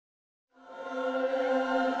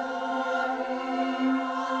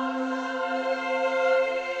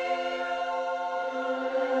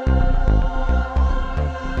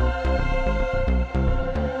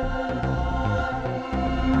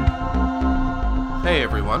Hey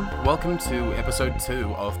everyone, welcome to episode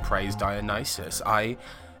 2 of Praise Dionysus. I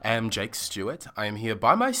am Jake Stewart. I am here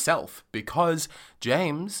by myself because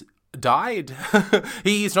James died.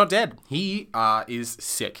 He's not dead. He is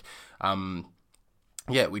sick.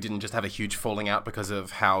 We didn't just have a huge falling out because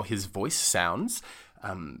of how his voice sounds.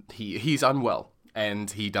 He's unwell and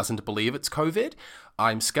he doesn't believe it's COVID.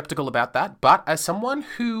 I'm skeptical about that, but as someone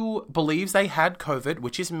who believes they had COVID,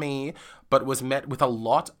 which is me, but was met with a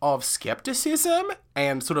lot of skepticism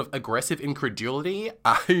and sort of aggressive incredulity,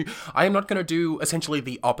 I am not going to do essentially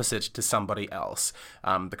the opposite to somebody else,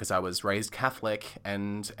 because I was raised Catholic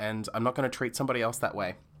and I'm not going to treat somebody else that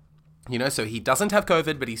way. You know, so he doesn't have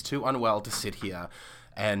COVID, but he's too unwell to sit here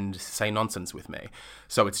and say nonsense with me.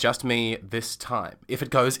 So it's just me this time. If it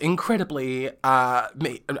goes incredibly,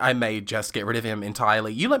 I may just get rid of him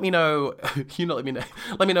entirely. You let me know. Let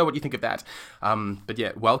me know what you think of that. But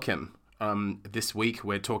yeah, welcome. This week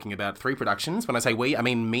we're talking about 3 productions. When I say we, I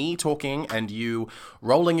mean me talking and you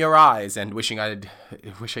rolling your eyes and wishing I'd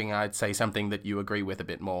say something that you agree with a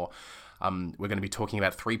bit more. We're going to be talking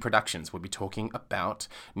about 3 productions. We'll be talking about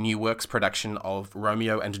New Works' production of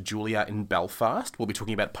Romeo and Julia in Belfast. We'll be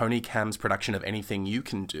talking about Pony Cam's production of Anything You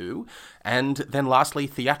Can Do. And then lastly,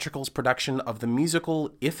 Theatrical's production of the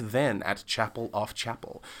musical If Then at Chapel Off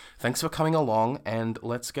Chapel. Thanks for coming along and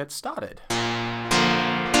let's get started.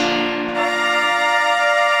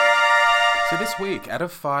 So this week, out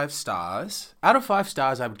of 5 stars, I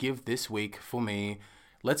would give this week for me,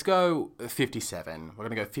 let's go 57. We're going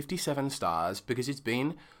to go 57 stars because it's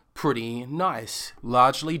been pretty nice,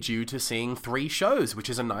 largely due to seeing 3 shows, which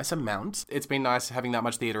is a nice amount. It's been nice having that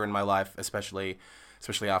much theatre in my life, especially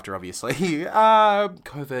after, obviously,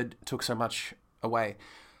 COVID took so much away.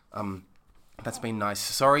 That's been nice.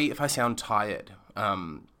 Sorry if I sound tired.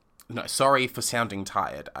 No, sorry for sounding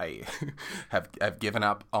tired. I have given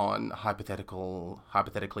up on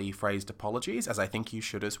hypothetically phrased apologies, as I think you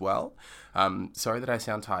should as well. Sorry that I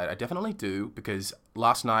sound tired. I definitely do, because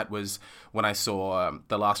last night was when I saw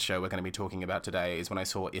the last show we're going to be talking about today is when I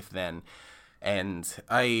saw If Then, and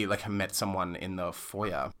I met someone in the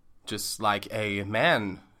foyer, just like a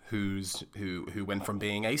man who went from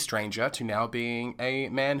being a stranger to now being a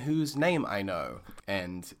man whose name I know.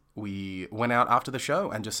 And we went out after the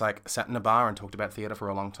show and just sat in a bar and talked about theatre for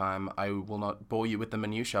a long time. I will not bore you with the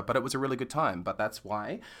minutiae, but it was a really good time. But that's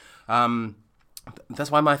why my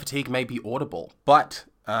fatigue may be audible. But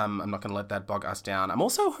I'm not going to let that bog us down. I'm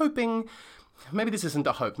also hoping, maybe this isn't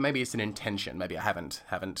a hope, maybe it's an intention. Maybe I haven't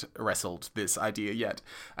wrestled this idea yet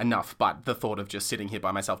enough. But the thought of just sitting here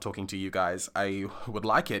by myself talking to you guys, I would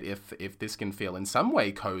like it if this can feel in some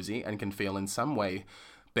way cozy and can feel in some way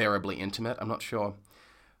bearably intimate. I'm not sure.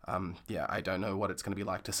 I don't know what it's going to be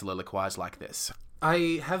like to soliloquize like this.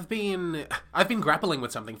 I've been grappling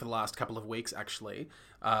with something for the last couple of weeks, actually.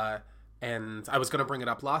 And I was going to bring it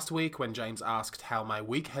up last week when James asked how my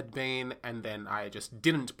week had been, and then I just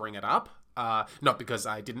didn't bring it up. Not because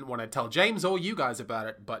I didn't want to tell James or you guys about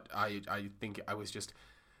it, but I think I was just,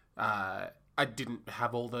 I didn't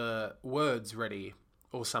have all the words ready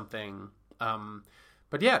or something.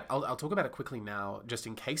 But yeah, I'll talk about it quickly now, just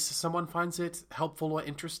in case someone finds it helpful or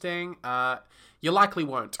interesting. You likely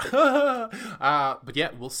won't. But yeah,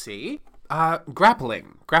 we'll see.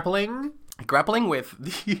 Grappling with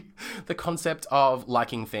the concept of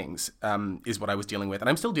liking things is what I was dealing with, and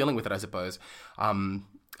I'm still dealing with it, I suppose. The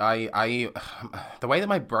way that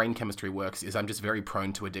my brain chemistry works is I'm just very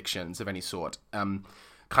prone to addictions of any sort.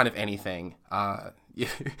 Kind of anything.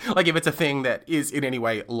 If it's a thing that is in any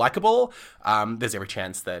way likable, there's every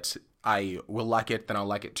chance that I will like it, then I'll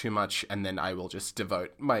like it too much, and then I will just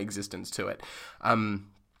devote my existence to it.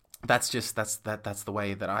 That's the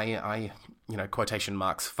way that I quotation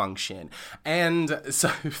marks function. And so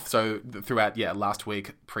throughout, last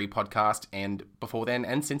week, pre-podcast, and before then,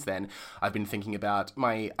 and since then, I've been thinking about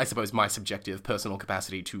my subjective personal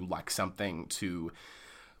capacity to like something to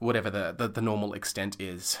whatever the normal extent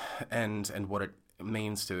is, and what it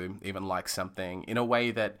means to even like something in a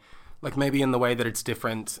way that, maybe in the way that it's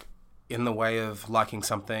different in the way of liking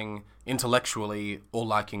something intellectually or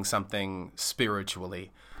liking something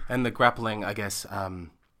spiritually. And the grappling, I guess,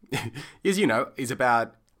 is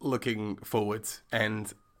about looking forwards,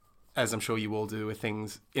 and as I'm sure you all do, with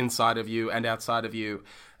things inside of you and outside of you,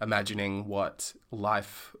 imagining what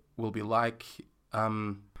life will be like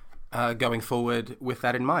going forward with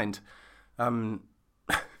that in mind.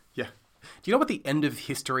 Do you know what the end of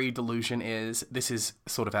history delusion is? This is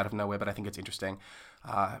sort of out of nowhere, but I think it's interesting.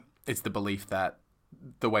 It's the belief that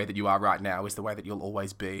the way that you are right now is the way that you'll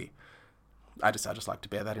always be. I just like to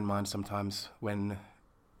bear that in mind sometimes when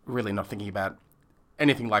really not thinking about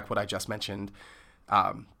anything like what I just mentioned.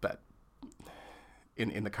 But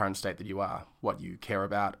in the current state that you are, what you care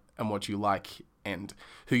about and what you like and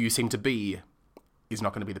who you seem to be is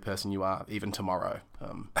not going to be the person you are even tomorrow.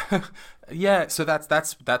 Yeah, so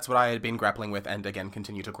that's what I had been grappling with, and again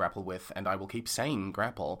continue to grapple with, and I will keep saying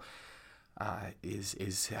grapple.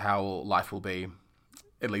 Is how life will be,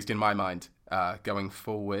 at least in my mind, going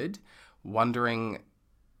forward. Wondering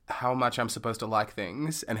how much I'm supposed to like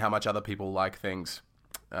things and how much other people like things.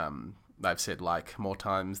 I've said like more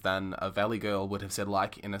times than a Valley Girl would have said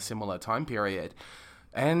like in a similar time period.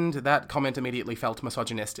 And that comment immediately felt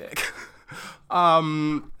misogynistic.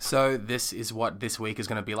 So this is what this week is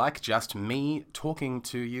going to be like. Just me talking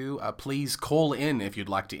to you. Please call in if you'd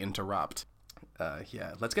like to interrupt.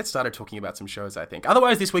 Yeah, let's get started talking about some shows, I think.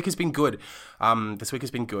 Otherwise, this week has been good.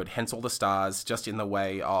 Hence all the stars, just in the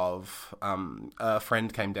way of a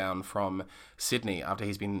friend came down from Sydney after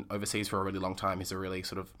he's been overseas for a really long time. He's a really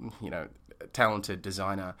sort of, talented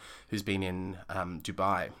designer who's been in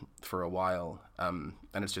Dubai for a while. And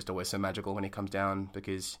it's just always so magical when he comes down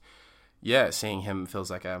because, yeah, seeing him feels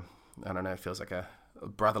like a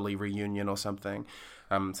brotherly reunion or something.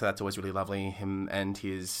 So that's always really lovely. Him and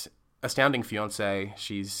his astounding fiance,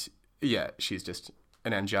 she's just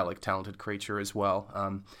an angelic, talented creature as well.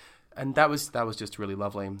 And that was just really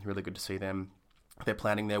lovely, really good to see them. They're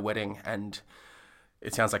planning their wedding, and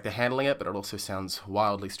it sounds like they're handling it, but it also sounds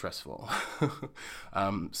wildly stressful.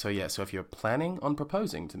 So if you're planning on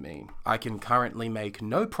proposing to me, I can currently make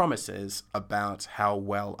no promises about how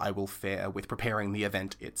well I will fare with preparing the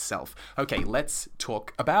event itself. Okay, let's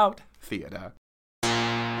talk about theatre.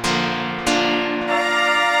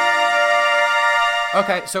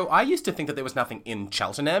 Okay, so I used to think that there was nothing in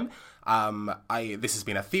Cheltenham. This has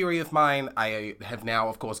been a theory of mine. I have now,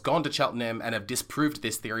 of course, gone to Cheltenham and have disproved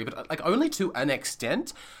this theory, but only to an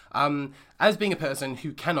extent. As being a person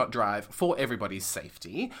who cannot drive for everybody's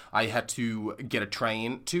safety, I had to get a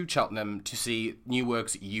train to Cheltenham to see New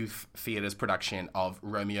Works Youth Theatre's production of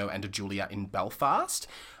Romeo and Juliet in Belfast.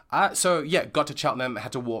 Got to Cheltenham,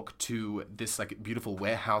 had to walk to this beautiful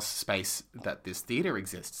warehouse space that this theatre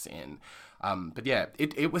exists in.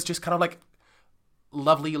 It was just kind of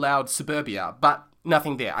lovely, loud suburbia, but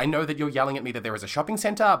nothing there. I know that you're yelling at me that there is a shopping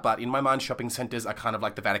centre, but in my mind, shopping centres are kind of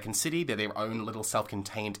like the Vatican City. They're their own little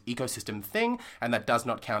self-contained ecosystem thing, and that does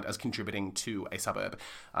not count as contributing to a suburb.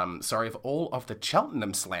 Sorry for all of the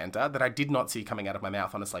Cheltenham slander that I did not see coming out of my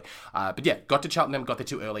mouth, honestly. Got to Cheltenham, got there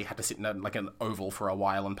too early, had to sit in an oval for a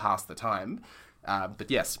while and pass the time. But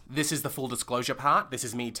yes, this is the full disclosure part. This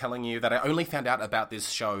is me telling you that I only found out about this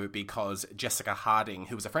show because Jessica Harding,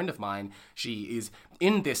 who was a friend of mine, she is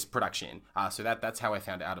in this production. So that's how I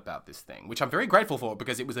found out about this thing, which I'm very grateful for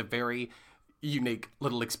because it was a very unique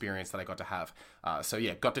little experience that I got to have.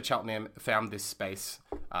 Got to Cheltenham, found this space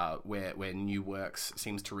where New Works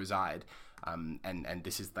seems to reside. And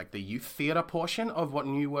this is the youth theatre portion of what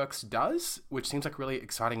New Works does, which seems like really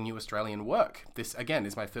exciting new Australian work. This, again,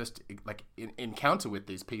 is my first encounter with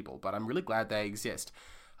these people, but I'm really glad they exist.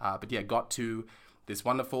 Got to this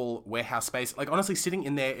wonderful warehouse space. Honestly, sitting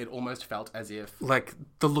in there, it almost felt as if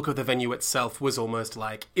the look of the venue itself was almost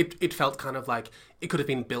it felt kind of like it could have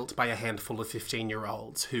been built by a handful of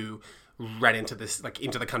 15-year-olds who ran into this,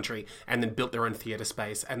 into the country, and then built their own theatre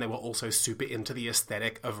space, and they were also super into the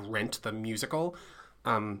aesthetic of Rent the musical.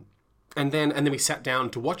 And then we sat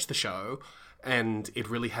down to watch the show, and it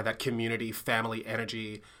really had that community, family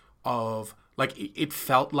energy of, it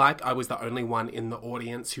felt like I was the only one in the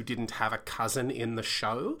audience who didn't have a cousin in the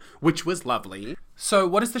show, which was lovely. So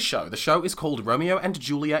what is the show? The show is called Romeo and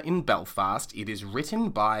Juliet in Belfast. It is written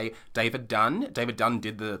by David Dunn. David Dunn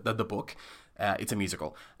did the book. It's a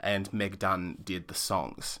musical, and Meg Dunn did the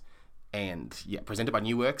songs. And presented by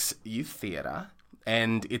New Works Youth Theatre,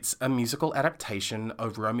 and it's a musical adaptation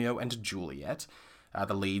of Romeo and Juliet.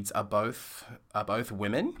 The leads are both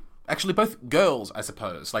women, actually both girls, I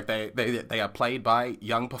suppose. They are played by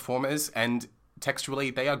young performers, and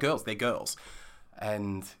textually they are girls. They're girls,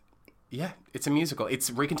 and it's a musical.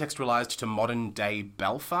 It's recontextualized to modern day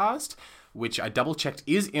Belfast, which I double checked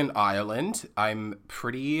is in Ireland. I'm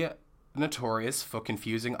pretty notorious for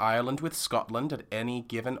confusing Ireland with Scotland at any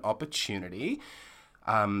given opportunity.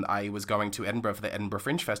 I was going to Edinburgh for the Edinburgh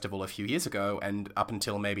Fringe Festival a few years ago, and up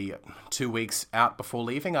until maybe 2 weeks out before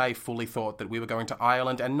leaving, I fully thought that we were going to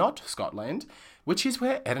Ireland and not Scotland, which is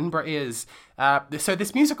where Edinburgh is. So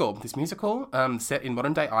this musical, set in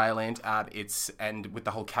modern day Ireland, and with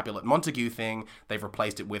the whole Capulet Montague thing, they've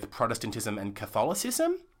replaced it with Protestantism and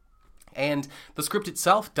Catholicism. And the script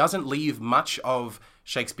itself doesn't leave much of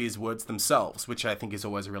Shakespeare's words themselves, which I think is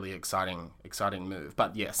always a really exciting move.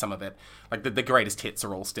 But yeah, some of it, like the greatest hits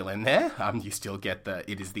are all still in there. You still get the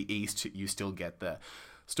 "It is the East." You still get the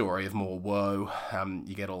story of more woe.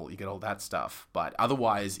 You get all that stuff. But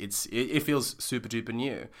otherwise, it feels super duper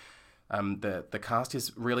new. The cast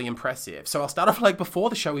is really impressive. So I'll start off like before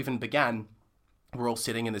the show even began. We're all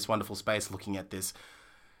sitting in this wonderful space looking at this,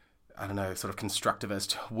 I don't know, sort of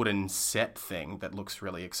constructivist wooden set thing that looks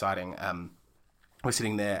really exciting. We're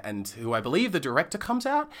sitting there, and who I believe the director comes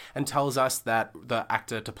out and tells us that the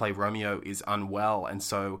actor to play Romeo is unwell, and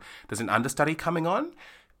so there's an understudy coming on,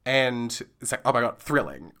 and it's like, oh my god,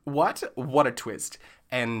 thrilling. What a twist.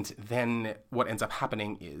 And then what ends up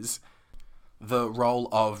happening is the role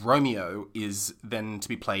of Romeo is then to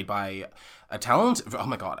be played by a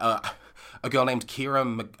girl named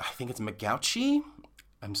Kira, I think it's Megauchi.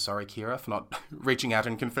 I'm sorry, Kira, for not reaching out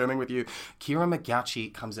and confirming with you. Kira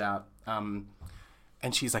Megauchi comes out,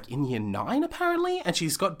 and she's like in year 9 apparently, and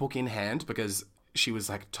she's got book in hand because she was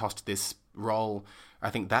like tossed this role, I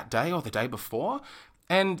think that day or the day before,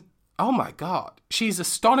 and oh my god, she's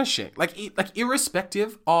astonishing. Like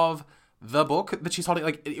irrespective of the book that she's holding,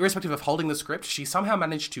 like irrespective of holding the script, she somehow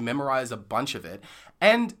managed to memorize a bunch of it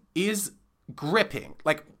and is gripping.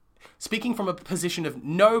 Like, speaking from a position of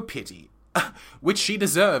no pity, which she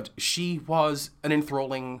deserved, she was an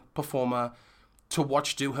enthralling performer to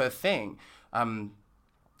watch do her thing.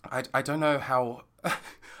 I don't know how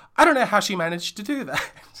I don't know how she managed to do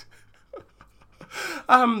that.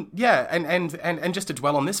 Yeah, and just to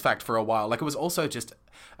dwell on this fact for a while, like, it was also just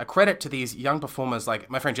a credit to these young performers. Like,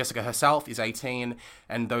 my friend Jessica herself is 18,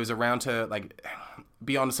 and those around her, like,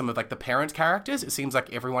 beyond some of like the parent characters, it seems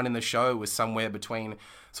like everyone in the show was somewhere between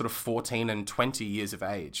sort of 14 and 20 years of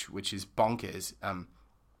age, which is bonkers.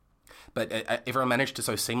 But everyone managed to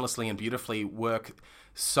so seamlessly and beautifully work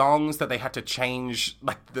songs that they had to change,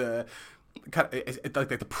 like the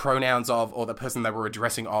pronouns of, or the person they were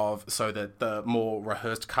addressing of, so that the more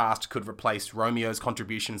rehearsed cast could replace Romeo's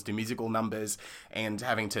contributions to musical numbers, and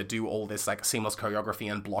having to do all this like seamless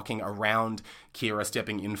choreography and blocking around Kira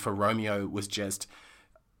stepping in for Romeo was just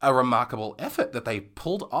a remarkable effort that they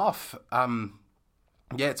pulled off.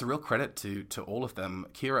 Yeah, it's a real credit to all of them,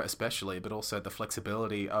 Kira especially, but also the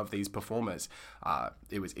flexibility of these performers.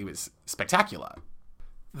 It was spectacular.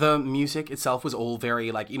 The music itself was all very,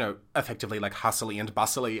 like, you know, effectively like hustly and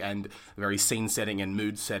bustly and very scene setting and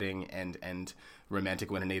mood setting and romantic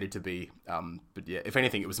when it needed to be. But yeah, if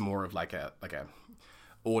anything, it was more of like a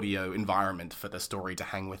audio environment for the story to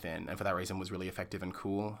hang within, and for that reason was really effective and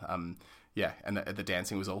cool. Yeah, and the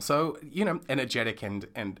dancing was also, you know, energetic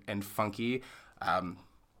and funky.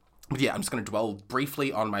 But yeah, I'm just going to dwell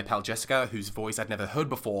briefly on my pal Jessica, whose voice I'd never heard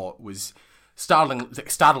before was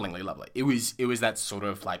startlingly lovely. It was that sort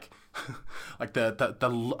of like, like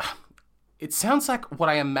the it sounds like what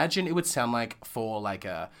I imagine it would sound like for like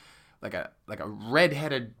a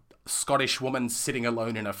redheaded Scottish woman sitting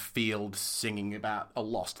alone in a field singing about a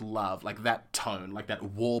lost love, like that tone, like that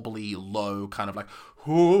warbly low kind of like,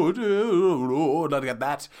 like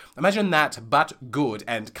that. Imagine that, but good,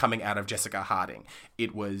 and coming out of Jessica Harding.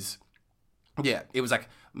 It was like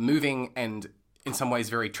moving and in some ways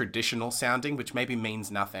very traditional sounding, which maybe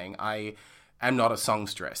means nothing. I am not a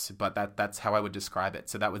songstress, but that's how I would describe it.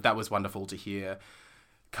 So that was wonderful to hear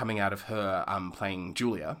coming out of her playing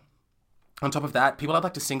Julia. On top of that, people I'd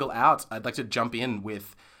like to single out, I'd like to jump in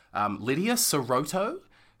with Lydia Soroto,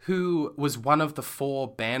 who was one of the 4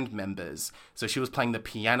 band members. So she was playing the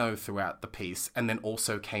piano throughout the piece, and then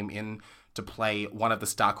also came in to play one of the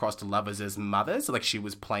star-crossed lovers' mothers. Like, she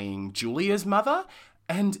was playing Julia's mother.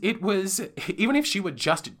 And it was, even if she were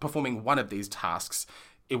just performing one of these tasks,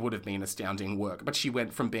 it would have been astounding work. But she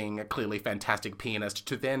went from being a clearly fantastic pianist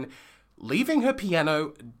to then leaving her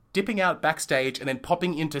piano, dipping out backstage, and then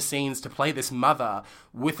popping into scenes to play this mother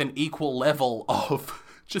with an equal level of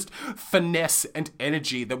just finesse and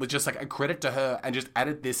energy that was just like a credit to her, and just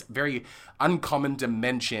added this very uncommon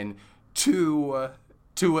dimension to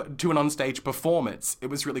an onstage performance. It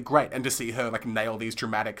was really great. And to see her like nail these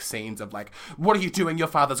dramatic scenes of like, what are you doing? Your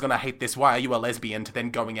father's gonna hate this. Why are you a lesbian? To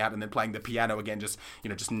then going out and then playing the piano again, just, you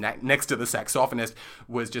know, just next to the saxophonist,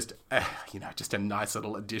 was just, just a nice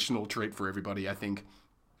little additional treat for everybody, I think.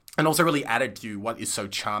 And also really added to what is so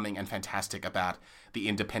charming and fantastic about the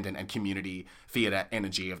independent and community theatre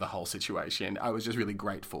energy of the whole situation. I was just really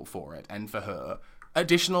grateful for it and for her.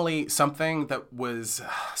 Additionally, something that was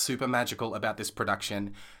super magical about this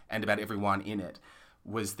production and about everyone in it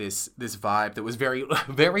was this vibe that was very,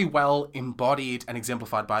 very well embodied and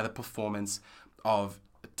exemplified by the performance of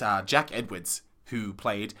Jack Edwards, who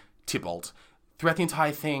played Tybalt, throughout the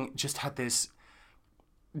entire thing, just had this,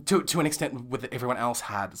 to an extent with it everyone else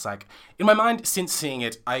had. It's like, in my mind, since seeing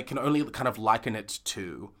it, I can only kind of liken it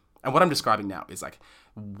to, and what I'm describing now is like,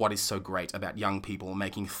 what is so great about young people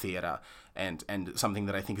making theatre, and something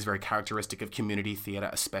that I think is very characteristic of community theatre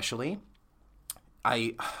especially.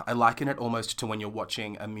 I liken it almost to when you're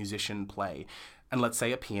watching a musician play, and let's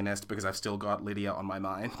say a pianist, because I've still got Lydia on my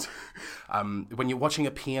mind. When you're watching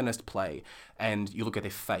a pianist play and you look at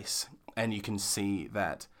their face and you can see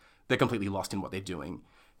that they're completely lost in what they're doing,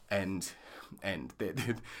 and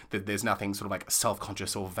there's nothing sort of like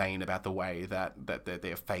self-conscious or vain about the way that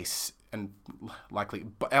their face, and likely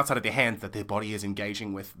outside of their hands, that their body is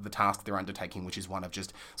engaging with the task they're undertaking, which is one of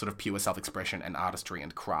just sort of pure self-expression and artistry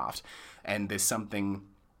and craft. And there's something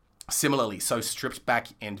similarly so stripped back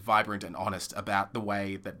and vibrant and honest about the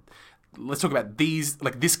way that, let's talk about these,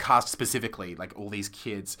 like this cast specifically, like all these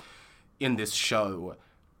kids in this show.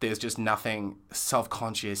 There's just nothing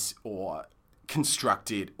self-conscious or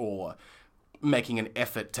constructed or making an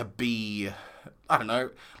effort to be, I don't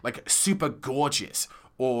know, like super gorgeous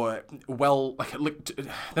or well, like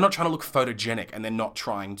they're not trying to look photogenic, and they're not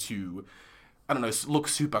trying to, I don't know, look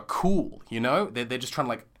super cool, you know? They're just trying to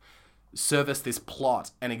like service this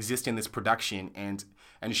plot and exist in this production and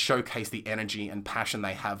showcase the energy and passion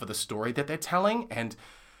they have for the story that they're telling. And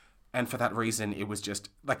for that reason, it was just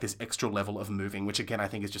like this extra level of moving, which again, I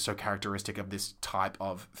think is just so characteristic of this type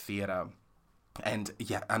of theatre. And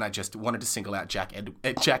yeah, and I just wanted to single out Jack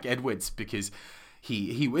Edwards, because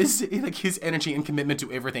he was, like, his energy and commitment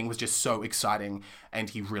to everything was just so exciting,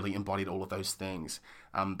 and he really embodied all of those things.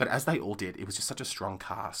 But as they all did, it was just such a strong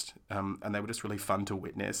cast, and they were just really fun to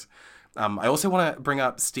witness. I also want to bring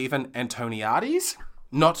up Stephen Antoniades,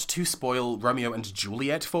 not to spoil Romeo and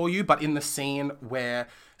Juliet for you, but in the scene where,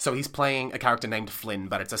 so he's playing a character named Flynn,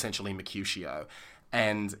 but it's essentially Mercutio,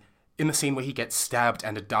 and in the scene where he gets stabbed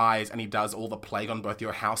and dies, and he does all the plague on both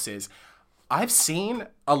your houses, I've seen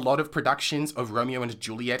a lot of productions of Romeo and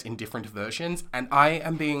Juliet in different versions, and I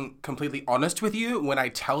am being completely honest with you when I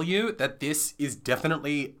tell you that this is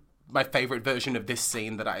definitely my favorite version of this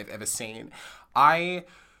scene that I've ever seen. I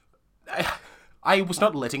was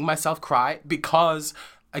not letting myself cry because,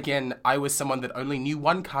 again, I was someone that only knew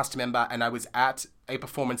one cast member, and I was at a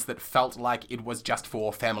performance that felt like it was just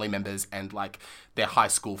for family members and like their high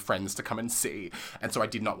school friends to come and see. And so I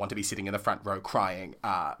did not want to be sitting in the front row crying,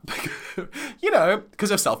 you know, because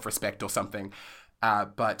of self-respect or something.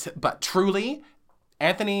 But truly,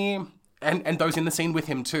 Anthony, and those in the scene with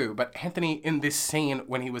him too, but Anthony in this scene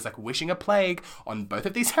when he was like wishing a plague on both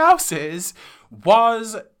of these houses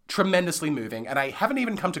was tremendously moving, and I haven't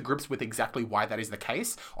even come to grips with exactly why that is the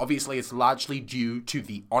case. Obviously, it's largely due to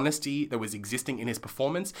the honesty that was existing in his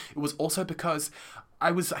performance. It was also because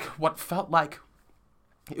I was like, what felt like,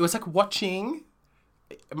 it was like watching,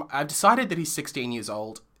 I've decided that he's 16 years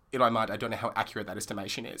old. In my mind, I don't know how accurate that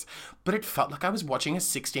estimation is, but it felt like I was watching a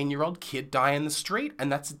 16-year-old kid die in the street,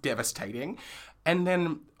 and that's devastating. And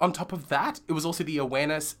then on top of that, it was also the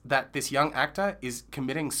awareness that this young actor is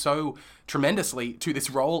committing so tremendously to this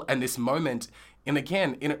role and this moment, and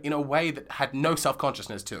again, in a way that had no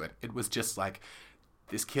self-consciousness to it. It was just like,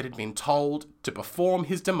 this kid had been told to perform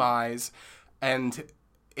his demise, and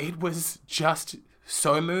it was just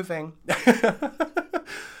so moving.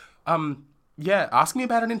 Yeah, ask me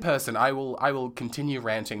about it in person. I will continue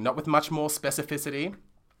ranting, not with much more specificity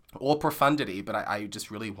or profundity, but I just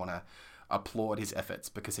really want to applaud his efforts,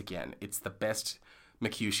 because again, it's the best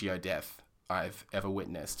Mercutio death I've ever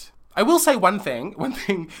witnessed. I will say one thing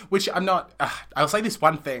which I'm not, I'll say this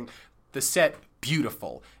one thing, the set,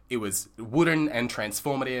 beautiful. It was wooden and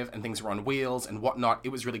transformative, and things were on wheels and whatnot. It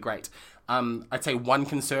was really great. I'd say one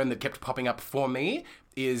concern that kept popping up for me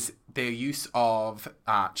is their use of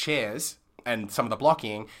chairs and some of the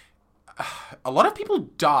blocking. A lot of people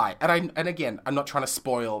die, and again, I'm not trying to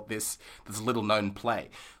spoil this little known play,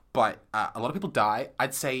 but a lot of people die.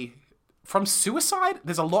 I'd say from suicide.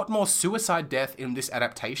 There's a lot more suicide death in this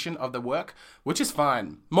adaptation of the work, which is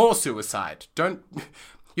fine. More suicide.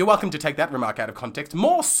 You're welcome to take that remark out of context.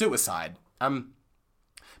 More suicide.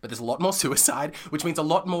 But there's a lot more suicide, which means a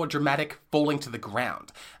lot more dramatic falling to the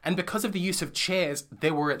ground. And because of the use of chairs,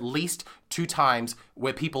 there were at least 2 times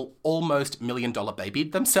where people almost $1 million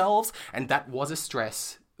babied themselves, and that was a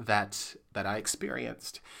stress that I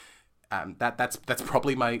experienced. That's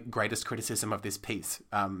probably my greatest criticism of this piece,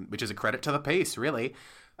 which is a credit to the piece, really.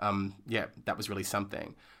 Yeah, that was really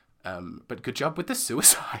something. But good job with the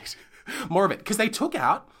suicide. More of it, because they took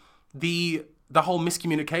out the whole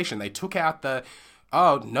miscommunication. They took out the,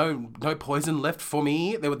 oh, no poison left for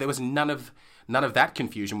me. There was none of none of that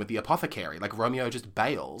confusion with the apothecary. Like, Romeo just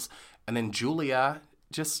bails, and then Julia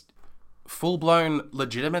just full-blown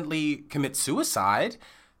legitimately commits suicide,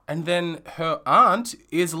 and then her aunt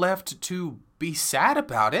is left to be sad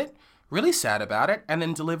about it, really sad about it, and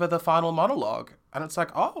then deliver the final monologue. And it's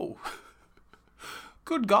like, oh,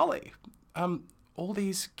 good golly, all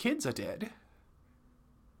these kids are dead.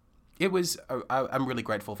 It was, I'm really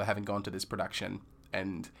grateful for having gone to this production,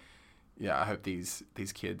 and yeah, I hope these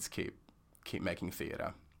kids keep making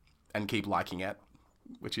theatre and keep liking it,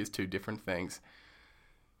 which is two different things.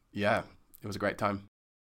 Yeah, it was a great time.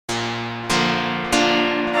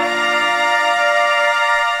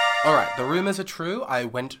 Alright, the rumours are true. I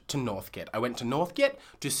went to Northgate. I went to Northgate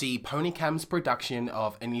to see Ponycam's production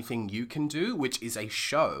of Anything You Can Do, which is a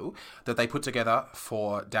show that they put together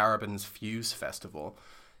for Darebin's Fuse Festival.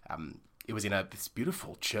 It was in this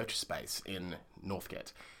beautiful church space in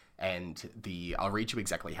Northgate. And I'll read you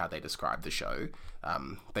exactly how they describe the show.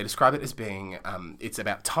 They describe it as being, it's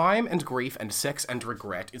about time and grief and sex and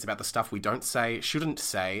regret. It's about the stuff we don't say, shouldn't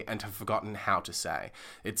say, and have forgotten how to say.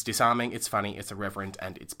 It's disarming, it's funny, it's irreverent,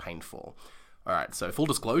 and it's painful. All right, so full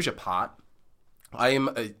disclosure part. I am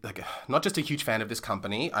not just a huge fan of this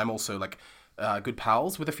company. I'm also good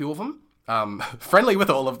pals with a few of them. Friendly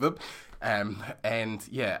with all of them.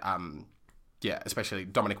 Especially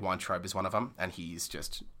Dominic Weintraub is one of them, and he's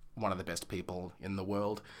just one of the best people in the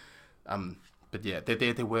world. But yeah,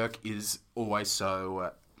 their work is always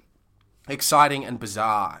so exciting and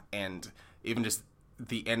bizarre, and even just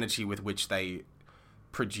the energy with which they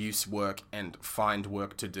produce work and find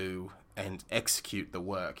work to do and execute the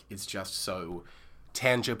work is just so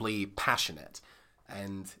tangibly passionate.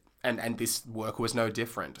 And this work was no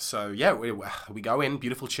different. So yeah, we go in,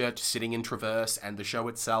 beautiful church, sitting in Traverse, and the show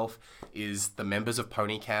itself is the members of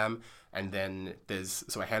Ponycam, and then there's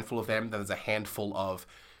a handful of them, then there's a handful of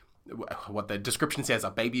what the description says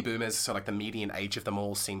are baby boomers, so the median age of them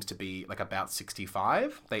all seems to be about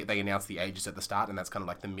 65. They announce the ages at the start, and that's kind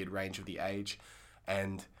of the mid-range of the age.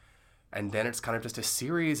 And then it's kind of just a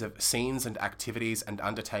series of scenes and activities and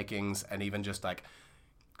undertakings, and even just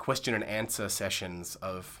question and answer sessions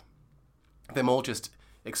of them all just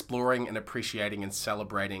exploring and appreciating and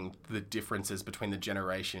celebrating the differences between the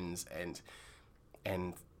generations, and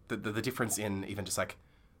the difference in even just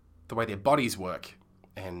the way their bodies work.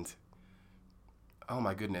 And oh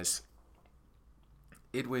my goodness,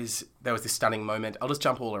 there was this stunning moment. I'll just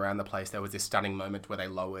jump all around the place. There was this stunning moment where they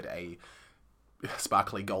lowered a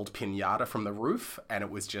sparkly gold pinata from the roof, and it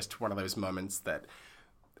was just one of those moments that,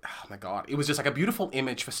 oh my god, it was just a beautiful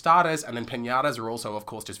image for starters, and then pinatas are also, of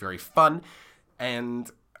course, just very fun,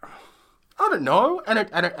 and I don't know, and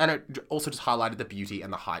it also just highlighted the beauty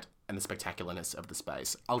and the height and the spectacularness of the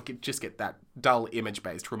space. I'll just get that dull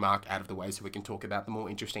image-based remark out of the way so we can talk about the more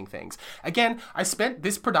interesting things. Again, I spent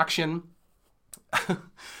this production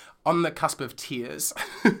on the cusp of tears,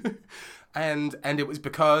 and it was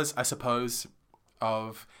because, I suppose,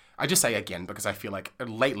 I just say again because I feel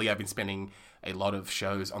lately I've been spending a lot of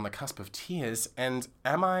shows on the cusp of tears, and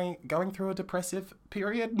am I going through a depressive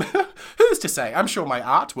period? Who's to say? I'm sure my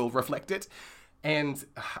art will reflect it. And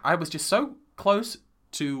I was just so close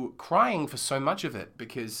to crying for so much of it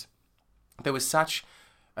because there was such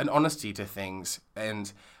an honesty to things.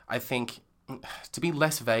 And I think, to be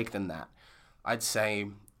less vague than that, I'd say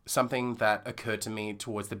something that occurred to me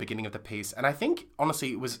towards the beginning of the piece, and I think,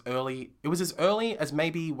 honestly, it was as early as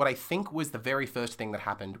maybe what I think was the very first thing that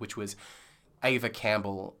happened, which was Ava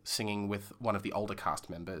Campbell singing with one of the older cast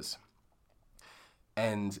members.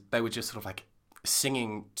 And they were just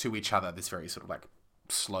singing to each other this very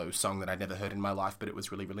slow song that I'd never heard in my life, but it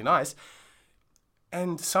was really, really nice.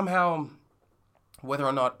 And somehow, whether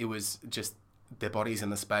or not it was just their bodies in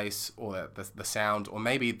the space, or the sound, or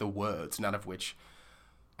maybe the words, none of which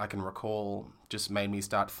I can recall, just made me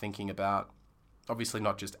start thinking about, obviously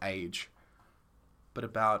not just age, but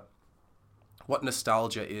about what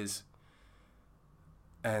nostalgia is.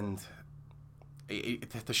 And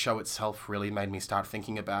the show itself really made me start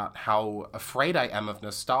thinking about how afraid I am of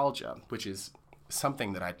nostalgia, which is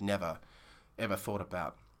something that I'd never, ever thought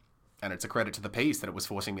about. And it's a credit to the piece that it was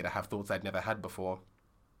forcing me to have thoughts I'd never had before.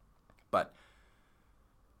 But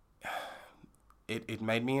it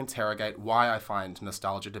made me interrogate why I find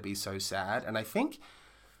nostalgia to be so sad. And I think,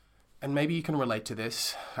 and maybe you can relate to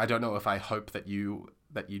this, I don't know if I hope that you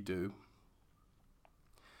do.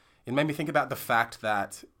 It made me think about the fact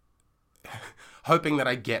that, hoping that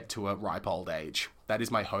I get to a ripe old age. That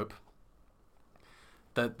is my hope.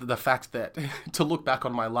 The fact that, to look back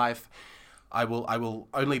on my life, I will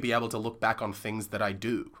only be able to look back on things that I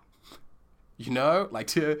do. you know?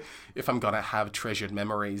 Like, if I'm gonna have treasured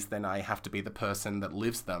memories, then I have to be the person that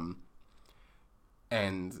lives them.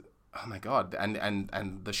 And, oh my God,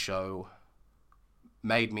 and the show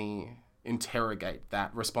made me interrogate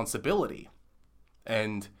that responsibility.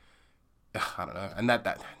 And, I don't know, and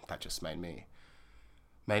that just made me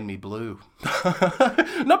blue.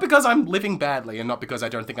 Not because I'm living badly and not because I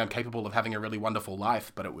don't think I'm capable of having a really wonderful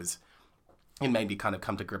life, but it made me kind of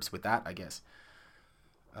come to grips with that, I guess.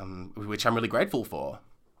 Which I'm really grateful for.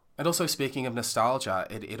 And also, speaking of nostalgia,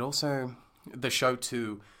 it also, the show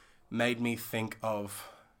too, made me think of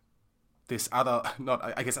this other,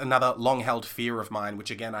 another long-held fear of mine,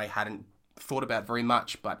 which again, I hadn't thought about very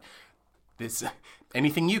much, but this,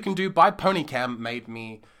 anything you can do by Ponycam made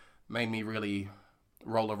me really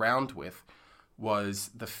roll around with, was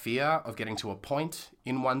the fear of getting to a point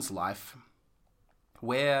in one's life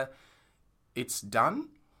where it's done.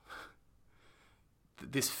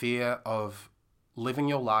 This fear of living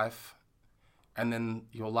your life, and then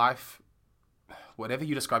your life, whatever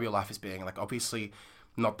you describe your life as being, like obviously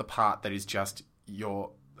not the part that is just your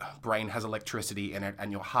brain has electricity in it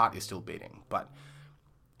and your heart is still beating, but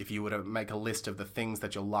if you were to make a list of the things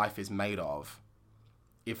that your life is made of,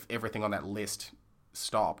 if everything on that list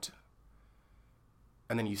stopped,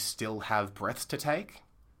 and then you still have breaths to take,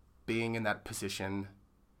 being in that position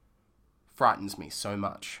frightens me so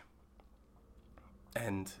much.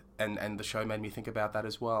 And the show made me think about that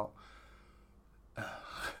as well.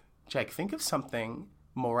 Jake, think of something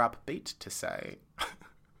more upbeat to say.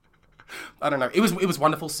 I don't know. It was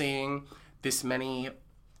wonderful seeing this many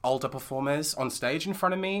older performers on stage in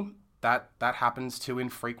front of me. That happens too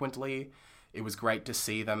infrequently. It was great to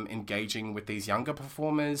see them engaging with these younger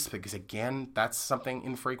performers, because again, that's something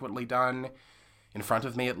infrequently done, in front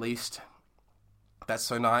of me at least. That's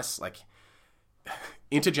so nice. Like,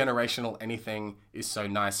 intergenerational anything is so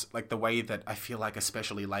nice. Like the way that I feel like,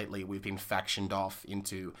 especially lately, we've been factioned off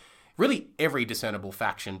into really every discernible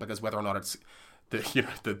faction, because whether or not it's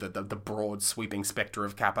the broad sweeping spectre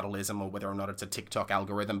of capitalism, or whether or not it's a TikTok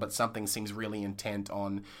algorithm, but something seems really intent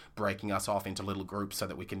on breaking us off into little groups so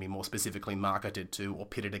that we can be more specifically marketed to or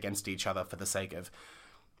pitted against each other for the sake of,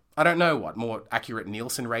 I don't know what, more accurate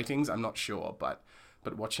Nielsen ratings, I'm not sure, but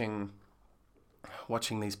watching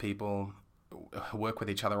these people work with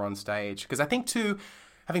each other on stage, because I think too,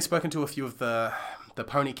 having spoken to a few of the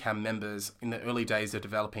Ponycam members in the early days of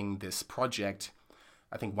developing this project,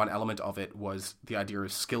 I think one element of it was the idea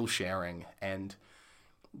of skill sharing and,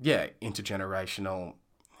 yeah, intergenerational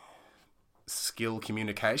skill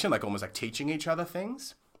communication, like almost like teaching each other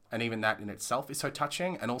things. And even that in itself is so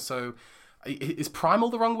touching. And also, is primal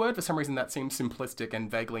the wrong word? For some reason that seems simplistic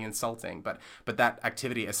and vaguely insulting. But that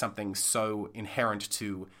activity is something so inherent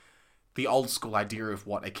to the old school idea of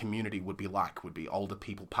what a community would be like, would be older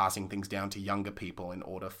people passing things down to younger people in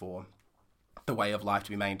order for the way of life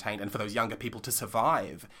to be maintained and for those younger people to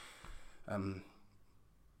survive.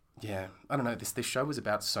 Yeah, I don't know, this show was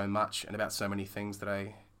about so much and about so many things that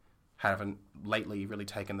I haven't lately really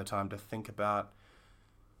taken the time to think about.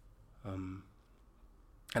 And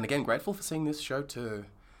again, grateful for seeing this show too.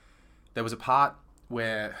 There was a part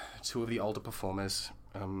where two of the older performers,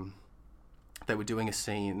 they were doing a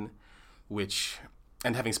scene which,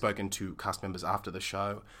 and having spoken to cast members after the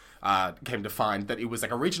show, came to find that it was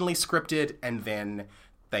like originally scripted, and then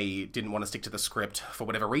they didn't want to stick to the script for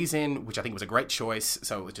whatever reason, which I think was a great choice.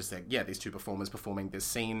 So it was just like, yeah, these two performers performing this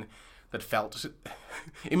scene that felt,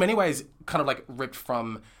 in many ways, kind of like ripped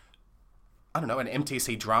from, I don't know, an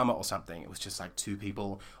MTC drama or something. It was just like two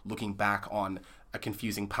people looking back on a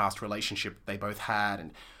confusing past relationship they both had,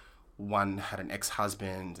 and one had an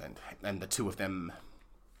ex-husband, and the two of them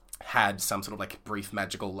had some sort of like brief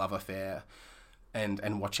magical love affair,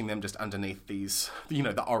 and watching them just underneath these, you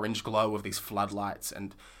know, the orange glow of these floodlights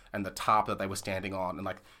and the tarp that they were standing on, and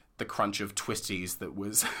like the crunch of twisties that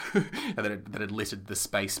was that had littered the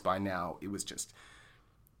space by now. It was just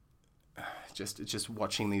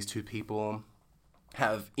watching these two people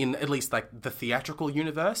have, in at least like the theatrical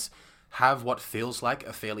universe, have what feels like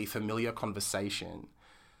a fairly familiar conversation.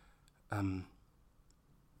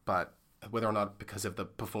 But whether or not because of the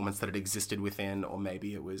performance that it existed within, or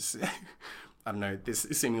maybe it was, I don't know, this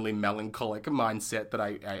seemingly melancholic mindset that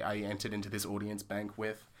I entered into this audience bank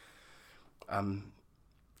with. And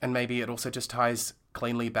maybe it also just ties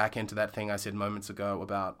cleanly back into that thing I said moments ago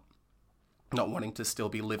about not wanting to still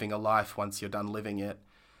be living a life once you're done living it.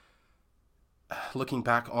 Looking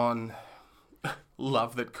back on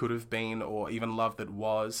love that could have been, or even love that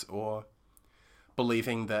was, or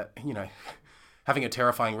believing that, you know, having a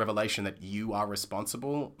terrifying revelation that you are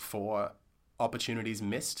responsible for opportunities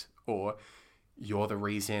missed, or you're the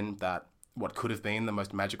reason that what could have been the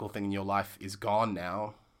most magical thing in your life is gone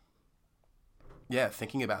now. Yeah,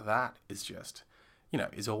 thinking about that is just,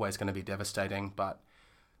 is always going to be devastating, but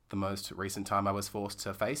the most recent time I was forced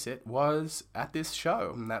to face it was at this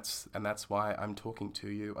show, and that's why I'm talking to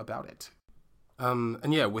you about it.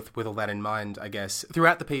 And yeah, with all that in mind, I guess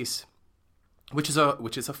throughout the piece, which is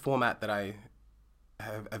a format that I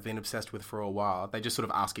have been obsessed with for a while, they just sort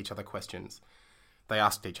of ask each other questions. They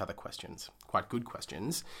asked each other questions, quite good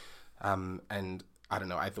questions, and I don't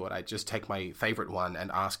know, I thought I'd just take my favourite one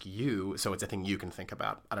and ask you, so it's a thing you can think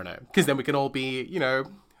about. I don't know, because then we can all be,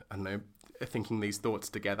 thinking these thoughts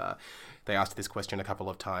together. They asked this question a couple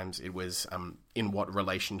of times. It was, in what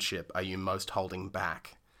relationship are you most holding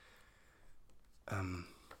back?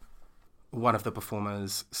 One of the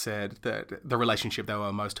performers said that the relationship they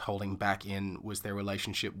were most holding back in was their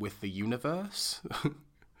relationship with the universe.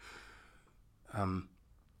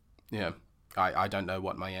 Yeah, I don't know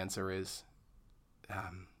what my answer is.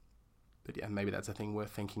 But yeah, maybe that's a thing worth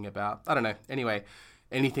thinking about. I don't know. Anyway,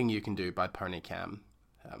 Anything You Can Do by Pony Cam.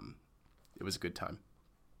 It was a good time.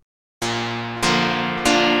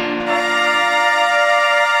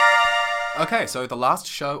 Okay, so the last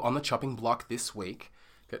show on the chopping block this week.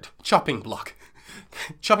 Chopping block.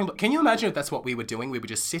 Can you imagine if that's what we were doing? We were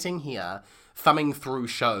just sitting here, thumbing through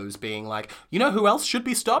shows, being like, you know who else should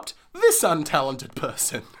be stopped? This untalented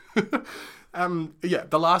person. Yeah,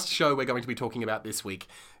 the last show we're going to be talking about this week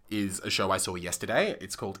is a show I saw yesterday.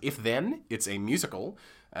 It's called If Then. It's a musical.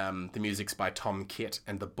 The music's by Tom Kitt,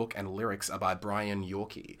 and the book and lyrics are by Brian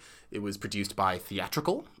Yorkie. It was produced by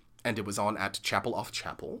Theatrical, and it was on at Chapel Off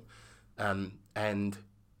Chapel. And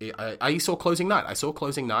I saw Closing Night. I saw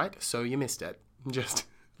Closing Night, so you missed it. Just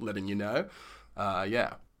letting you know.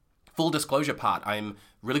 Yeah. Full disclosure part, I'm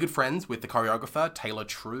really good friends with the choreographer. Taylor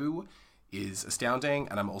True is astounding,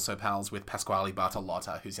 and I'm also pals with Pasquale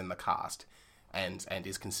Bartolotta, who's in the cast, and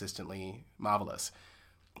is consistently marvelous.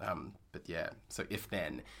 But yeah, so If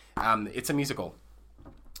Then. It's a musical.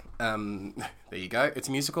 There you go. It's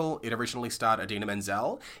a musical. It originally starred Idina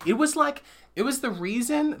Menzel. It was the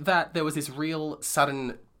reason that there was this real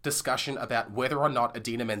sudden discussion about whether or not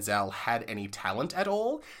Idina Menzel had any talent at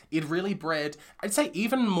all. It really bred, I'd say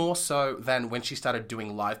even more so than when she started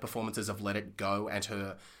doing live performances of Let It Go and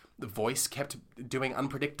her voice kept doing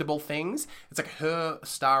unpredictable things. It's like her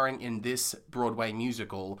starring in this Broadway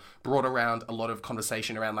musical brought around a lot of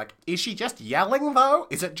conversation around, like, is she just yelling though?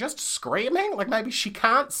 Is it just screaming? Like, maybe she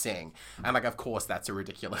can't sing. And like, of course that's a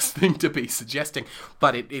ridiculous thing to be suggesting,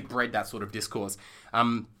 but it bred that sort of discourse.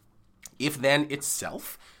 If Then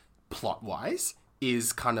itself, plot-wise,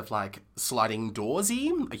 is kind of like Sliding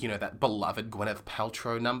Doorsy, that beloved Gwyneth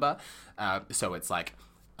Paltrow number. So it's like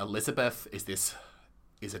Elizabeth is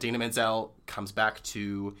Idina Menzel, comes back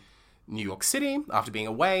to New York City after being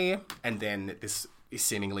away, and then this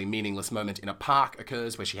seemingly meaningless moment in a park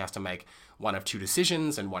occurs where she has to make one of two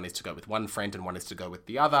decisions, and one is to go with one friend and one is to go with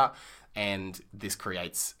the other, and this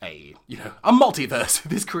creates a multiverse.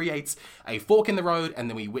 This creates a fork in the road, and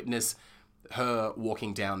then we witness her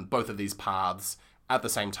walking down both of these paths at the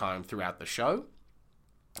same time throughout the show,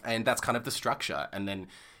 and that's kind of the structure. And then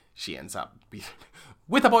she ends up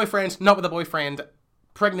with a boyfriend, not with a boyfriend,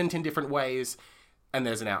 pregnant in different ways, and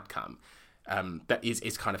there's an outcome. That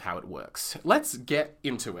is kind of how it works. Let's get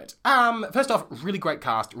into it. First off, really great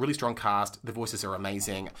cast, really strong cast. The voices are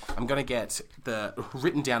amazing. I'm going to get the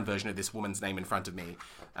written down version of this woman's name in front of me.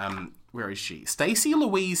 Where is she? Stacey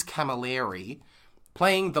Louise Camilleri,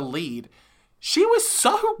 playing the lead. She was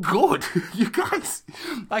so good, you guys.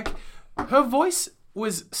 Like, her voice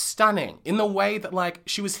was stunning in the way that, like,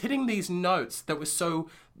 she was hitting these notes that were so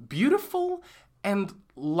beautiful and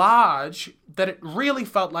large that it really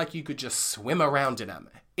felt like you could just swim around in them.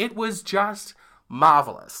 It was just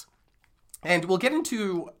marvelous. And we'll get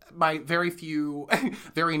into my very few,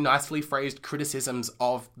 very nicely phrased criticisms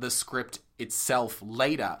of the script itself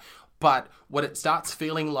later. But what it starts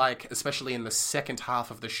feeling like, especially in the second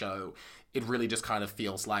half of the show, it really just kind of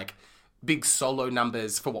feels like big solo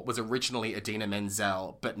numbers for what was originally Idina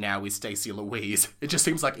Menzel, but now is Stacey Louise. It just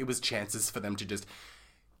seems like it was chances for them to just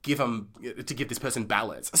give this person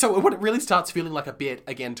ballads. So what it really starts feeling like a bit,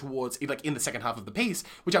 again, towards, like, in the second half of the piece,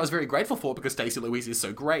 which I was very grateful for because Stacey Louise is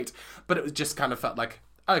so great, but it just kind of felt like,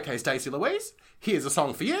 okay, Stacey Louise, here's a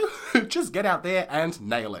song for you. Just get out there and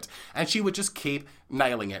nail it. And she would just keep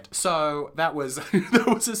nailing it. So that was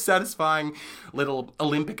a satisfying little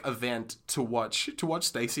Olympic event to watch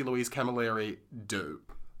Stacey Louise Camilleri do.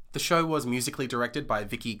 The show was musically directed by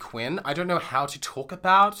Vicky Quinn. I don't know how to talk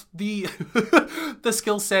about the the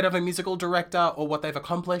skill set of a musical director or what they've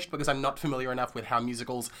accomplished because I'm not familiar enough with how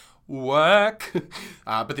musicals work.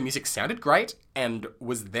 But the music sounded great and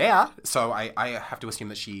was there, so I have to assume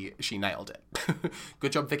that she nailed it.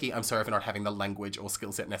 Good job, Vicky. I'm sorry for not having the language or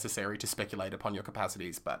skill set necessary to speculate upon your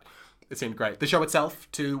capacities, but it seemed great. The show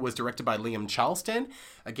itself, too, was directed by Liam Charleston.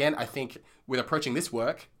 Again, I think with approaching this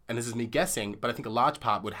work, and this is me guessing, but I think a large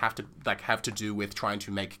part would have to do with trying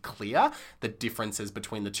to make clear the differences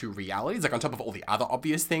between the two realities, like on top of all the other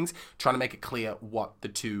obvious things, trying to make it clear what the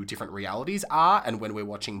two different realities are, and when we're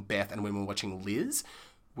watching Beth and when we're watching Liz,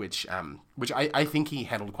 which I think he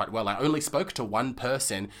handled quite well. I only spoke to one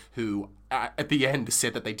person who at the end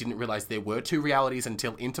said that they didn't realize there were two realities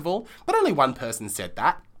until Interval, but only one person said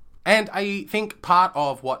that. And I think part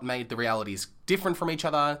of what made the realities different from each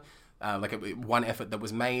other, one effort that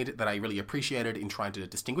was made that I really appreciated in trying to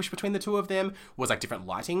distinguish between the two of them was like different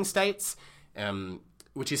lighting states,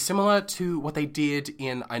 which is similar to what they did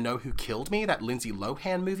in I Know Who Killed Me, that Lindsay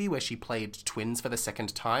Lohan movie where she played twins for the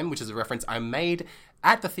second time, which is a reference I made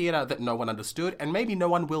at the theatre that no one understood, and maybe no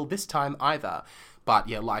one will this time either. But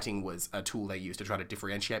yeah, lighting was a tool they used to try to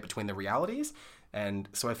differentiate between the realities. And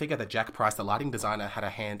so I figure that Jack Price, the lighting designer, had a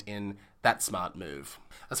hand in that smart move.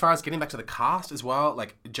 As far as getting back to the cast as well,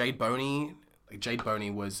 Jade Boney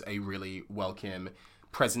was a really welcome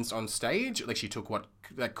presence on stage. Like she took what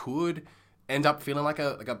that could end up feeling like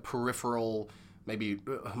a peripheral, maybe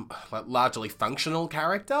largely functional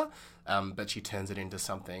character, but she turns it into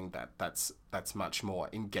something that's much more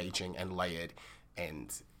engaging and layered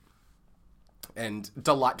and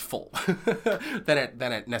delightful than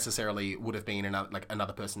it necessarily would have been in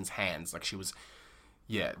another person's hands. Like she was,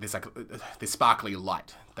 this sparkly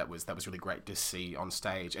light that was really great to see on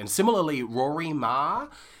stage. And similarly, Rory Ma,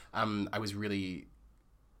 I was really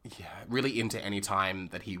into any time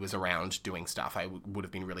that he was around doing stuff. I would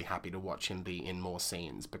have been really happy to watch him be in more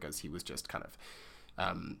scenes because he was just kind of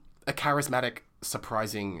a charismatic,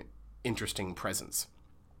 surprising, interesting presence.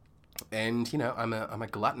 And I'm a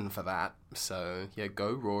glutton for that. So yeah,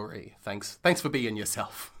 go Rory. Thanks for being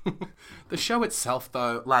yourself. The show itself,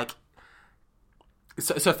 though,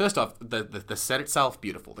 so first off, the set itself,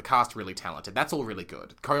 beautiful. The cast, really talented. That's all really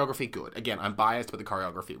good. Choreography, good. Again, I'm biased, but the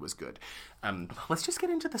choreography was good. Let's just get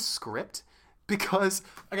into the script because,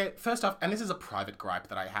 okay, first off, and this is a private gripe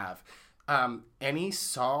that I have, any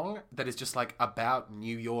song that is just about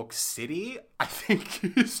New York City, I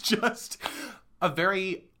think is just a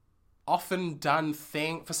very often done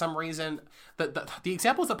thing for some reason. The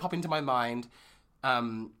examples that pop into my mind,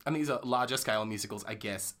 and these are larger scale musicals, I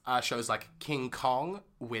guess, are shows like King Kong,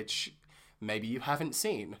 which maybe you haven't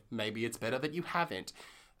seen. Maybe it's better that you haven't.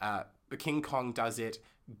 But King Kong does it.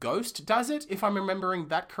 Ghost does it, if I'm remembering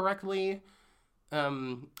that correctly. I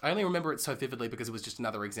only remember it so vividly because it was just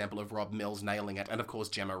another example of Rob Mills nailing it, and of course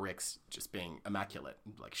Gemma Ricks just being immaculate,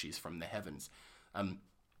 like she's from the heavens.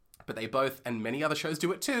 But they both, and many other shows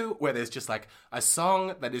do it too, where there's just a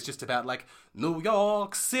song that is just about New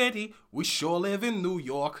York City, we sure live in New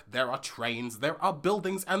York, there are trains, there are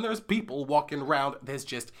buildings, and there's people walking around.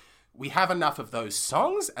 We have enough of those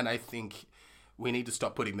songs, and I think we need to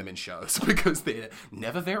stop putting them in shows because they're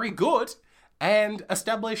never very good and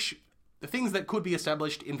establish the things that could be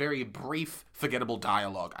established in very brief, forgettable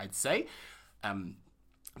dialogue, I'd say.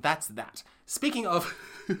 That's that. Speaking of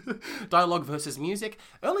dialogue versus music,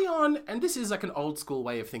 early on, and this is an old school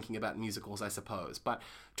way of thinking about musicals, I suppose, but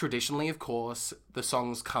traditionally, of course, the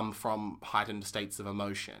songs come from heightened states of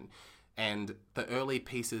emotion. And the early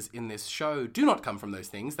pieces in this show do not come from those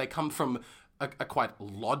things. They come from a quite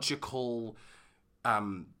logical,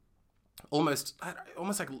 almost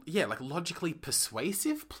logically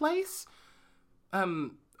persuasive place.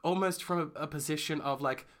 Almost from a position of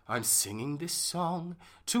I'm singing this song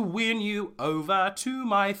to win you over to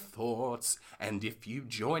my thoughts, and if you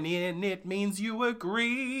join in, it means you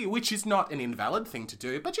agree, which is not an invalid thing to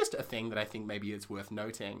do, but just a thing that I think maybe is worth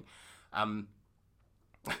noting.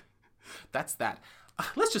 That's that.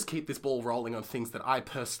 Let's just keep this ball rolling on things that I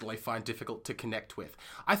personally find difficult to connect with.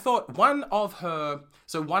 I thought one of her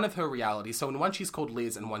realities, so in one she's called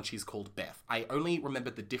Liz and one she's called Beth. I only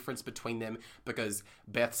remembered the difference between them because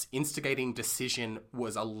Beth's instigating decision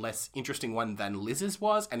was a less interesting one than Liz's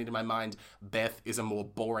was, and in my mind, Beth is a more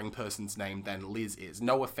boring person's name than Liz is.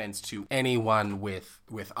 No offense to anyone with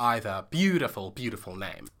either. Beautiful, beautiful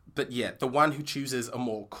name. But yeah, the one who chooses a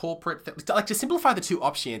more corporate... to simplify the two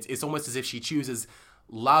options, it's almost as if she chooses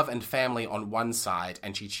love and family on one side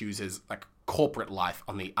and she chooses corporate life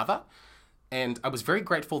on the other. And I was very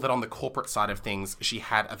grateful that on the corporate side of things, she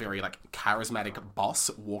had a very, like, charismatic boss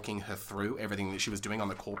walking her through everything that she was doing on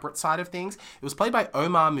the corporate side of things. It was played by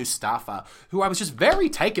Omar Mustafa, who I was just very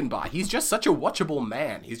taken by. He's just such a watchable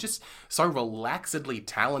man. He's just so relaxedly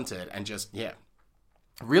talented and just, yeah,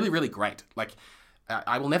 really, really great. Like,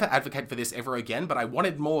 I will never advocate for this ever again, but I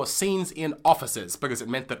wanted more scenes in offices because it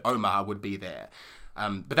meant that Omar would be there.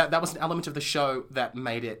 But that was an element of the show that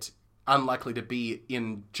made it unlikely to be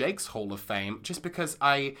in Jake's Hall of Fame, just because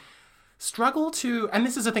I struggle to, and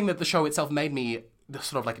this is a thing that the show itself made me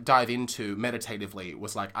sort of like dive into meditatively,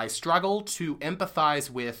 was like, I struggle to empathize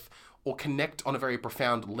with or connect on a very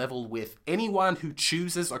profound level with anyone who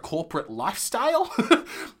chooses a corporate lifestyle.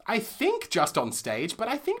 I think just on stage, but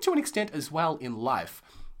I think to an extent as well in life.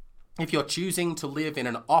 If you're choosing to live in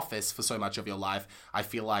an office for so much of your life, I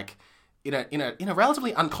feel like in a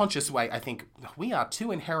relatively unconscious way, I think we are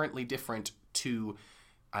too inherently different to,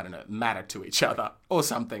 I don't know, matter to each other or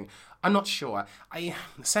something. I'm not sure.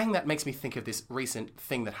 Saying that makes me think of this recent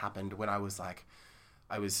thing that happened when I was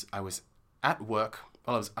at work.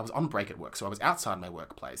 Well, I was on break at work, so I was outside my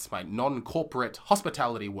workplace, my non-corporate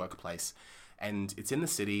hospitality workplace, and it's in the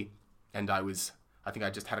city, and I think I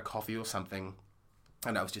just had a coffee or something,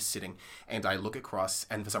 and I was just sitting, and I look across,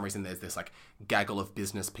 and for some reason there's this, like, gaggle of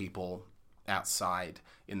business people outside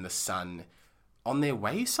in the sun on their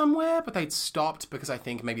way somewhere, but they'd stopped because I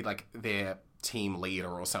think maybe, like, their team leader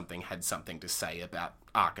or something had something to say about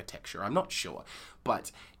architecture. I'm not sure,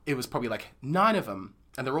 but it was probably, like, 9 of them,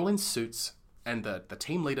 and they're all in suits, and the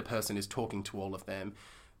team leader person is talking to all of them,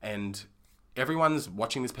 and everyone's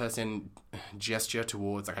watching this person gesture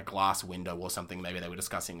towards, like, a glass window or something. Maybe they were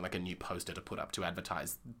discussing, like, a new poster to put up to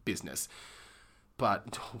advertise business.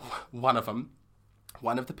 But one of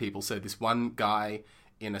the people, so this one guy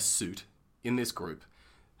in a suit in this group,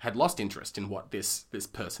 had lost interest in what this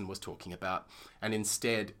person was talking about, and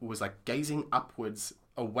instead was, like, gazing upwards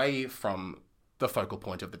away from the focal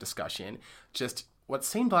point of the discussion, just what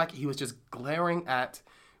seemed like he was just glaring at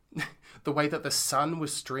the way that the sun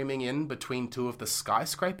was streaming in between 2 of the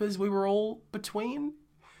skyscrapers we were all between.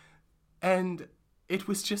 And it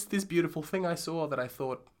was just this beautiful thing I saw that I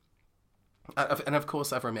thought, and of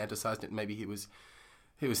course I've romanticized it. Maybe he was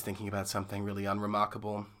thinking about something really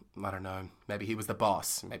unremarkable. I don't know. Maybe he was the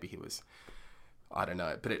boss. Maybe he was, I don't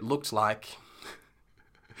know. But it looked like,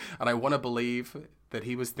 and I want to believe that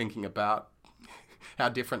he was thinking about how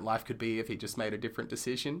different life could be if he just made a different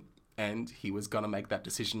decision, and he was going to make that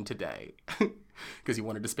decision today because he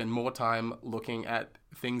wanted to spend more time looking at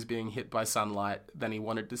things being hit by sunlight than he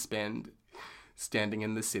wanted to spend standing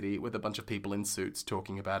in the city with a bunch of people in suits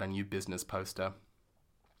talking about a new business poster.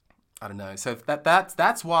 I don't know. So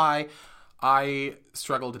that's why I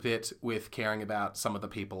struggled a bit with caring about some of the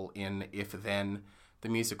people in If Then, the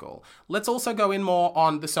musical. Let's also go in more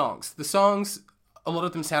on the songs. The songs, a lot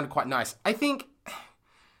of them sounded quite nice. I think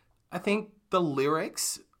the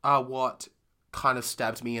lyrics are what kind of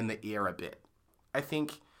stabbed me in the ear a bit. I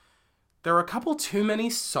think there are a couple too many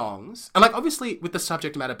songs, and, like, obviously with the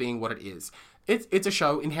subject matter being what it is, it's a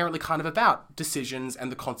show inherently kind of about decisions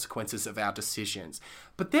and the consequences of our decisions.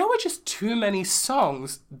 But there were just too many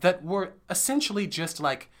songs that were essentially just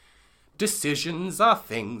like, decisions are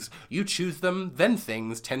things. You choose them, then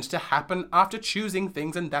things tend to happen after choosing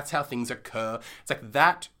things, and that's how things occur. It's like,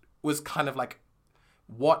 that was kind of like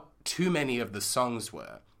what too many of the songs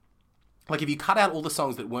were. Like, if you cut out all the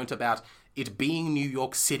songs that weren't about it being New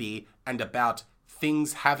York City and about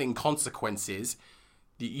things having consequences,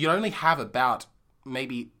 you'd only have about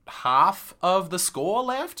maybe half of the score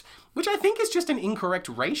left, which I think is just an incorrect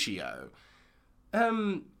ratio.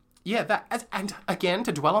 Yeah, and again,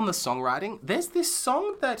 to dwell on the songwriting, there's this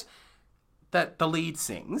song that the lead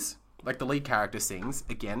sings, like the lead character sings,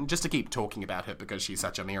 again, just to keep talking about her because she's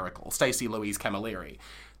such a miracle, Stacey Louise Camilleri.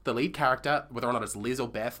 The lead character, whether or not it's Liz or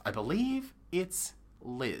Beth, I believe it's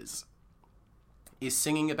Liz, is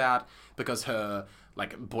singing about, because her,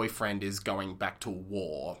 like, boyfriend is going back to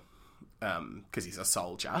war, because he's a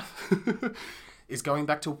soldier, is going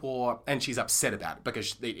back to war, and she's upset about it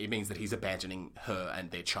because it means that he's abandoning her and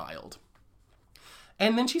their child.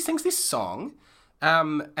 And then she sings this song,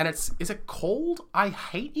 and is it called I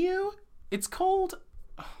Hate You? It's called,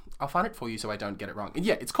 I'll find it for you so I don't get it wrong.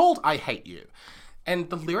 Yeah, it's called I Hate You.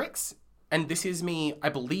 And the lyrics, and this is me, I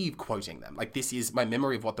believe, quoting them. Like, this is my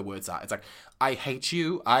memory of what the words are. It's like, I hate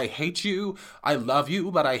you, I love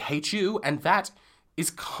you, but I hate you. And that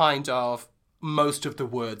is kind of most of the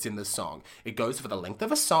words in the song. It goes for the length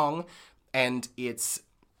of a song, and it's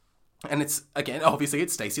again, obviously,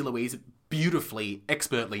 it's Stacey Louise beautifully,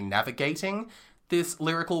 expertly navigating this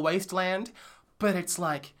lyrical wasteland, but it's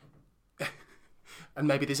like, and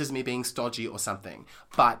maybe this is me being stodgy or something,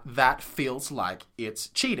 but that feels like it's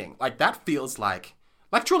cheating. Like, that feels like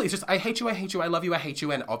truly, it's just, I hate you, I love you, I hate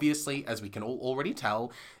you. And obviously, as we can all already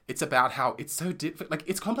tell, it's about how it's so like,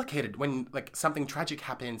 it's complicated when, like, something tragic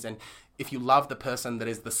happens, and if you love the person that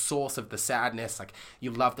is the source of the sadness, like,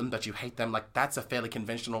 you love them, but you hate them, like, that's a fairly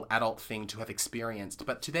conventional adult thing to have experienced.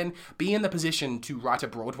 But to then be in the position to write a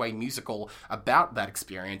Broadway musical about that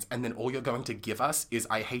experience, and then all you're going to give us is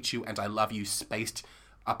I hate you and I love you spaced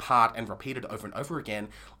apart and repeated over and over again,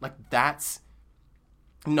 like, that's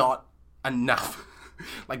not enough.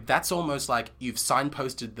 Like, that's almost like you've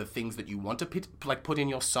signposted the things that you want to put in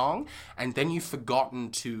your song, and then you've forgotten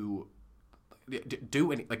to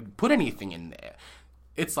put anything in there.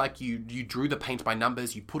 It's like you drew the paint by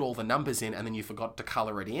numbers, you put all the numbers in, and then you forgot to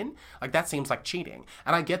color it in. Like, that seems like cheating.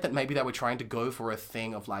 And I get that maybe they were trying to go for a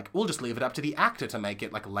thing of, like, we'll just leave it up to the actor to make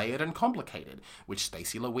it, like, layered and complicated, which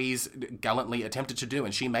Stacey Louise gallantly attempted to do,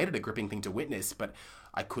 and she made it a gripping thing to witness, but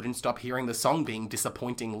I couldn't stop hearing the song being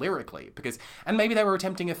disappointing lyrically. And maybe they were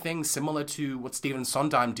attempting a thing similar to what Stephen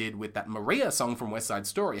Sondheim did with that Maria song from West Side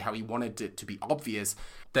Story, how he wanted it to be obvious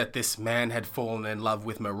that this man had fallen in love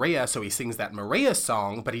with Maria, so he sings that Maria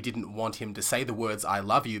song, but he didn't want him to say the words I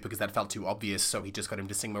love you because that felt too obvious, so he just got him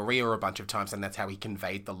to sing Maria a bunch of times, and that's how he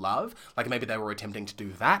conveyed the love. Like, maybe they were attempting to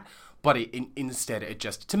do that, but instead it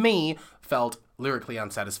just, to me, felt lyrically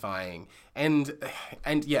unsatisfying. And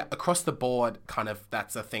yeah, across the board, kind of,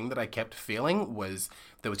 that's a thing that I kept feeling, was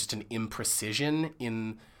there was just an imprecision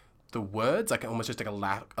in the words, like almost just like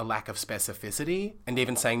a lack of specificity. And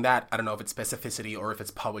even saying that, I don't know if it's specificity or if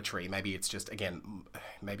it's poetry. Maybe it's just, again,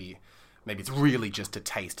 maybe it's really just a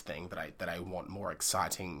taste thing that I want more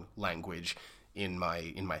exciting language in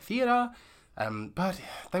my theatre. But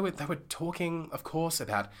they were talking, of course,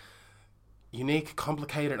 about unique,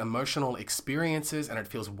 complicated, emotional experiences, and it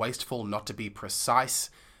feels wasteful not to be precise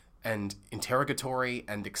and interrogatory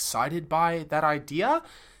and excited by that idea.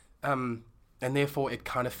 And therefore, it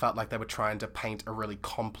kind of felt like they were trying to paint a really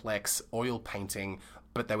complex oil painting,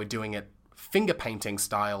 but they were doing it finger painting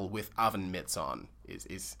style with oven mitts on,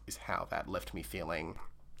 is how that left me feeling.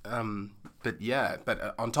 But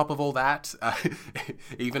on top of all that,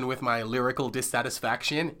 even with my lyrical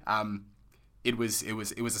dissatisfaction, it was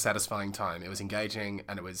a satisfying time. It was engaging,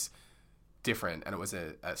 and it was different, and it was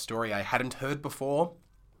a story I hadn't heard before,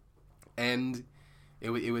 and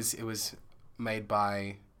it was made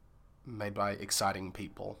by exciting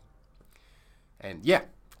people. And yeah,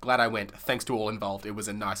 glad I went. Thanks to all involved. It was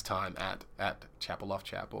a nice time at Chapel Off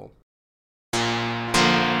Chapel.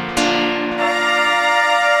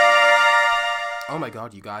 Oh my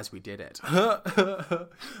god, you guys, we did it.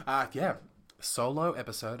 Yeah, solo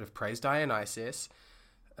episode of Praise Dionysus.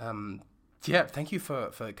 Thank you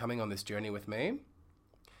for coming on this journey with me.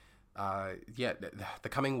 The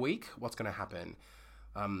coming week, what's going to happen?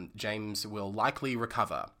 James will likely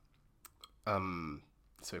recover.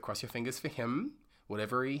 So cross your fingers for him.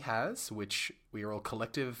 Whatever he has, which we are all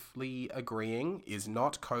collectively agreeing is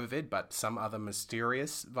not COVID, but some other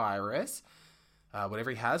mysterious virus.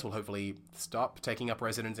 Whatever he has will hopefully stop taking up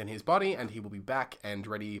residence in his body, and he will be back and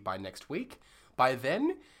ready by next week. By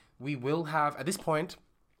then, we will have, at this point,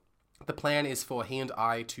 the plan is for he and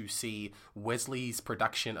I to see Wesley's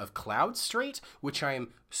production of Cloud Street, which I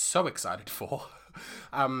am so excited for.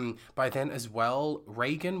 By then as well,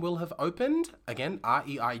 Reagan will have opened. Again,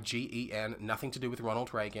 Reigen, nothing to do with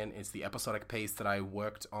Ronald Reagan. It's the episodic piece that I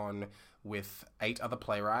worked on with 8 other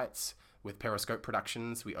playwrights with Periscope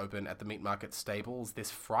Productions. We open at the Meat Market Stables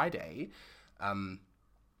this Friday.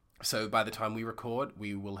 So by the time we record,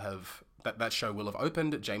 we will have that show will have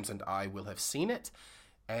opened. James and I will have seen it,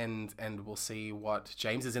 and we'll see what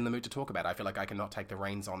James is in the mood to talk about. I feel like I cannot take the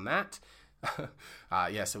reins on that. So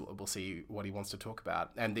we'll see what he wants to talk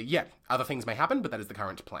about. And other things may happen, but that is the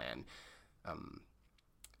current plan.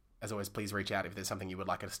 As always, please reach out if there's something you would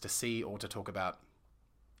like us to see or to talk about.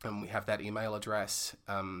 We have that email address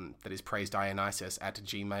that is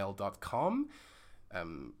praisedionysus@gmail.com.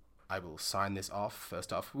 I will sign this off,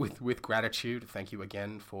 first off, with gratitude. Thank you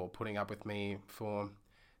again for putting up with me for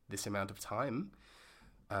this amount of time.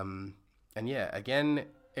 Again,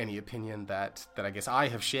 any opinion that I guess I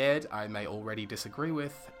have shared, I may already disagree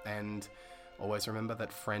with, and always remember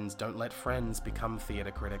that friends don't let friends become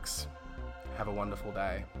theatre critics. Have a wonderful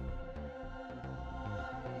day.